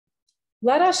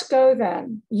Let us go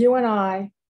then, you and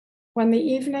I, when the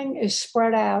evening is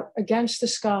spread out against the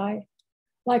sky,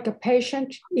 like a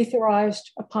patient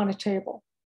etherized upon a table.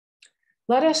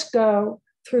 Let us go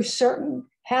through certain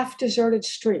half-deserted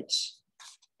streets,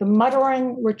 the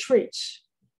muttering retreats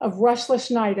of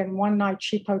restless night and one-night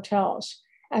cheap hotels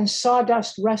and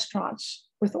sawdust restaurants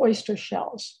with oyster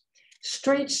shells,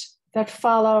 streets that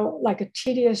follow like a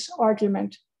tedious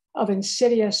argument of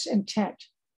insidious intent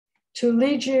to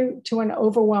lead you to an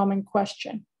overwhelming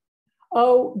question.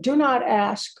 Oh, do not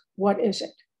ask, what is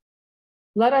it?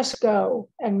 Let us go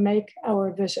and make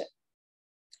our visit.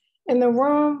 In the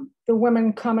room, the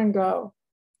women come and go,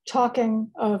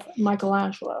 talking of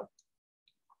Michelangelo.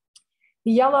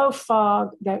 The yellow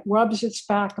fog that rubs its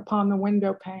back upon the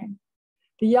window pane,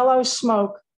 the yellow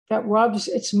smoke that rubs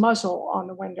its muzzle on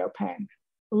the window pane,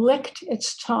 licked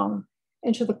its tongue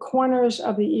into the corners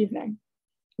of the evening,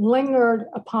 lingered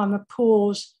upon the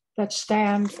pools that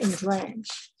stand in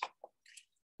drains.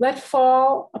 Let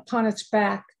fall upon its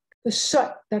back the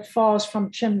soot that falls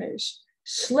from chimneys,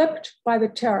 slipped by the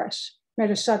terrace, made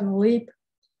a sudden leap,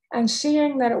 and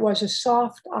seeing that it was a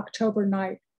soft October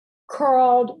night,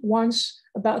 curled once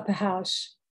about the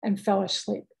house and fell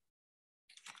asleep.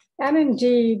 And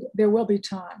indeed, there will be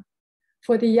time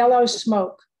for the yellow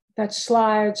smoke that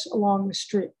slides along the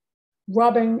street,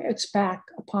 rubbing its back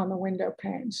upon the window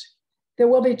panes. There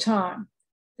will be time.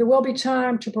 There will be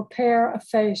time to prepare a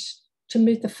face to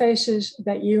meet the faces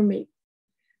that you meet.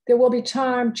 There will be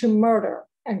time to murder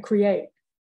and create,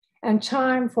 and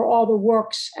time for all the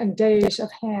works and days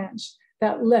of hands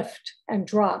that lift and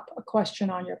drop a question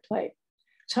on your plate.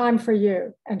 Time for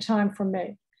you and time for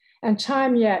me, and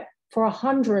time yet for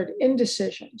 100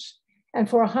 indecisions and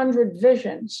for 100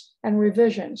 visions and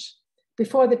revisions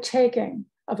before the taking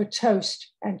of a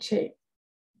toast and tea.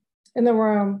 In the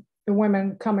room, the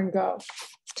women come and go,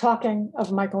 talking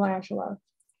of Michelangelo.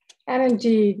 And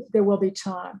indeed, there will be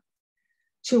time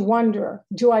to wonder,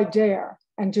 do I dare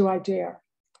and do I dare?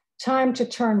 Time to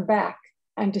turn back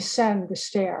and descend the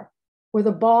stair with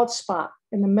a bald spot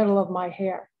in the middle of my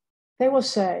hair. They will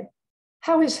say,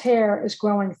 how his hair is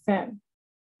growing thin.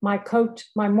 My coat,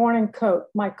 my morning coat,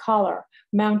 my collar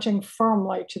mounting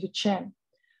firmly to the chin.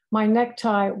 My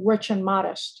necktie rich and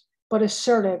modest, but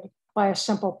asserted by a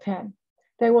simple pin.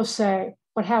 They will say,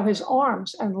 but how his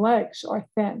arms and legs are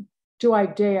thin. Do I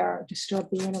dare disturb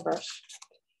the universe?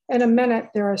 In a minute,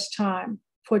 there is time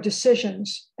for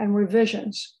decisions and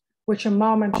revisions, which a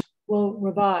moment will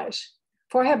revise.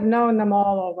 For I have known them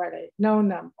all already, known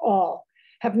them all,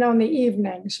 have known the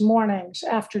evenings, mornings,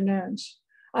 afternoons.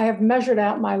 I have measured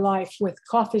out my life with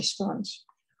coffee spoons.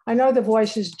 I know the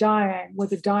voices dying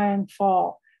with a dying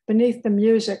fall beneath the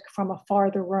music from a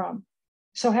farther room.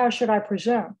 So how should I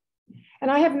presume?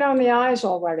 And I have known the eyes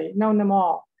already, known them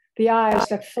all, the eyes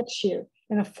that fix you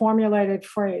in a formulated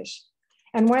phrase.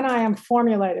 And when I am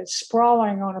formulated,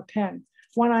 sprawling on a pin,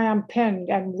 when I am pinned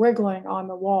and wriggling on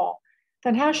the wall,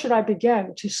 then how should I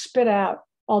begin to spit out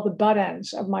all the butt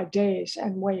ends of my days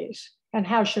and ways? And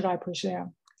how should I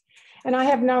presume? And I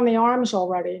have known the arms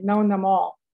already, known them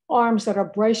all, arms that are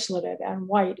braceleted and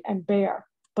white and bare,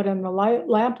 but in the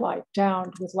lamplight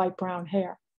downed with light brown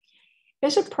hair.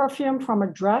 Is it perfume from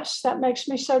a dress that makes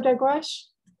me so digress?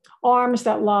 Arms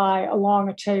that lie along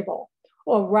a table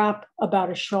or wrap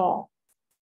about a shawl.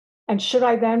 And should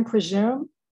I then presume?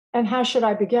 And how should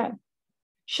I begin?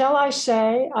 Shall I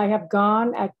say I have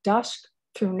gone at dusk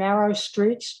through narrow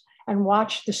streets and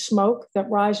watched the smoke that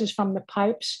rises from the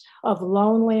pipes of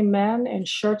lonely men in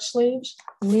shirt sleeves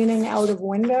leaning out of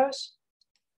windows?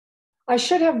 I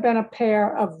should have been a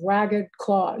pair of ragged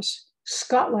claws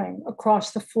scuttling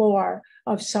across the floor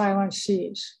of silent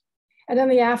seas. And in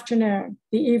the afternoon,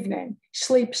 the evening,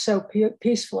 sleep so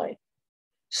peacefully,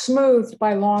 smoothed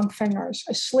by long fingers,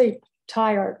 asleep,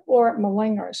 tired, or it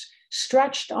malingers,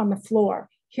 stretched on the floor,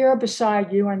 here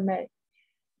beside you and me.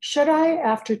 Should I,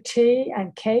 after tea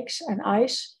and cakes and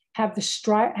ice, have the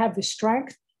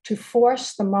strength to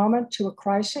force the moment to a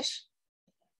crisis?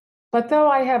 But though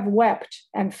I have wept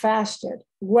and fasted,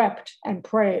 wept and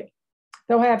prayed,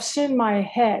 though I have seen my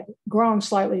head grown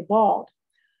slightly bald,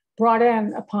 brought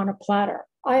in upon a platter,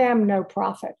 I am no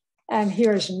prophet, and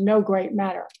here's no great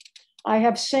matter. I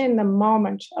have seen the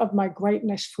moment of my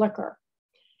greatness flicker,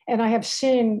 and I have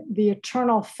seen the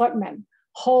eternal footman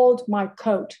hold my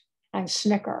coat and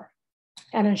snicker.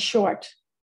 And in short,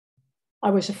 I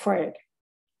was afraid.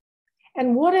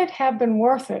 And would it have been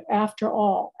worth it after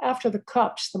all, after the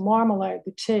cups, the marmalade,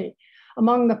 the tea,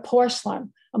 among the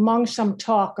porcelain, among some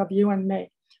talk of you and me?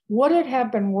 Would it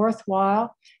have been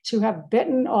worthwhile to have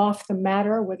bitten off the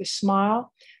matter with a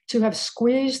smile, to have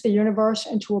squeezed the universe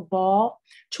into a ball,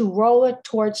 to roll it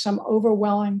towards some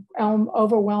overwhelming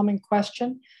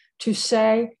question, to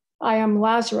say, I am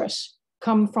Lazarus,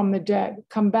 come from the dead,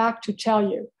 come back to tell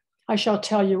you, I shall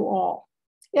tell you all.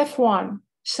 If one,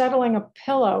 settling a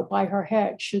pillow by her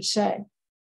head, should say,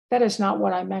 that is not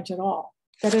what I meant at all.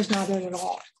 That is not it at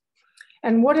all.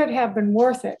 And would it have been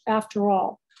worth it after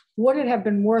all? Would it have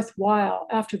been worthwhile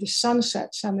after the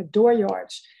sunsets and the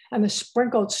dooryards and the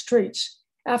sprinkled streets,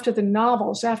 after the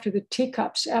novels, after the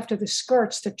teacups, after the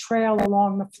skirts that trail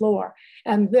along the floor,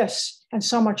 and this and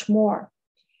so much more?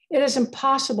 It is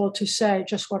impossible to say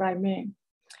just what I mean.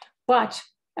 But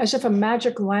as if a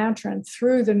magic lantern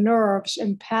threw the nerves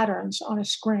in patterns on a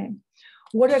screen,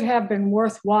 would it have been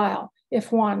worthwhile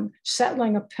if one,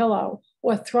 settling a pillow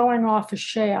or throwing off a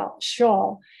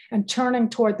shawl and turning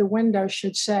toward the window,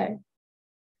 should say,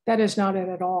 that is not it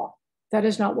at all. That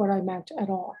is not what I meant at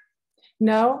all.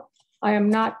 No, I am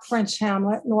not Prince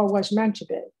Hamlet, nor was meant to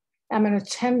be. I'm an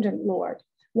attendant lord,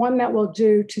 one that will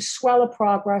do to swell a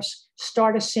progress,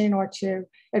 start a scene or two,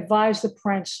 advise the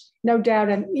prince, no doubt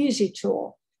an easy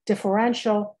tool,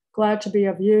 differential, glad to be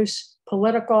of use,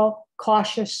 political,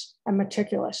 cautious, and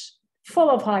meticulous, full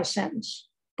of high sentence,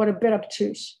 but a bit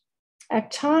obtuse.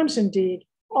 At times, indeed,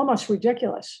 almost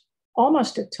ridiculous,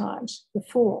 almost at times, the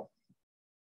fool.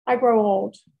 I grow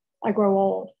old, I grow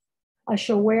old. I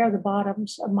shall wear the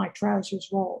bottoms of my trousers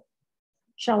rolled.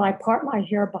 Shall I part my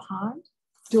hair behind?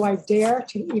 Do I dare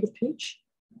to eat a peach?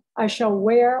 I shall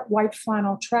wear white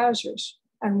flannel trousers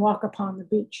and walk upon the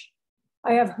beach.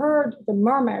 I have heard the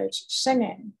mermaids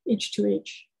singing each to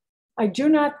each. I do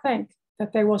not think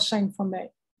that they will sing for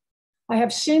me. I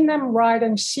have seen them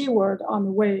riding seaward on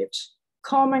the waves,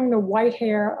 combing the white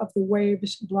hair of the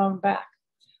waves blown back,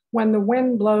 when the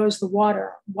wind blows the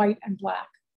water white and black.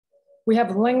 We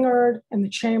have lingered in the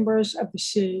chambers of the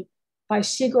sea by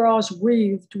seagulls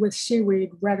wreathed with seaweed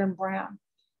red and brown,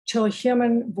 till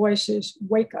human voices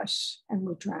wake us and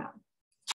we drown.